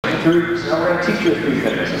through, so we're going to teach you a few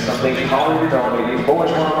things. Some things you probably don't, maybe you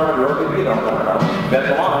always want to learn, or maybe you don't want to know. Bend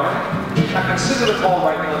the line. Now consider the ball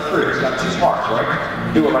right left through. It's got two parts,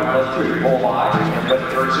 right? Do it right left through. Pull wide and let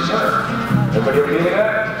courtesy turn. Everybody okay with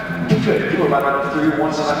that? Good. Do it right left through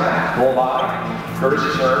 1.5. Pull wide,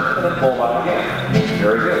 courtesy turn, and then pull wide again.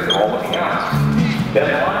 Very good. They're all looking out. Bend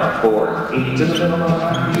the line forward. 8 to the middle of the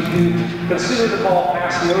line. Consider the ball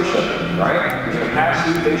past the ocean, right? You're going to pass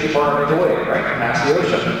the base bar and make away, right? Past the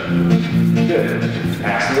ocean. Good.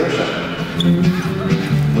 Past the ocean.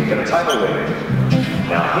 We got a tidal wave.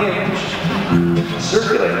 Now hinge.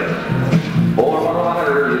 Circulate. Pull on the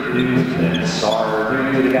ladder, you do, then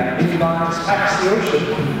sorry, you got 2 lines past the ocean.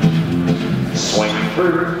 Swing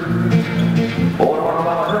through.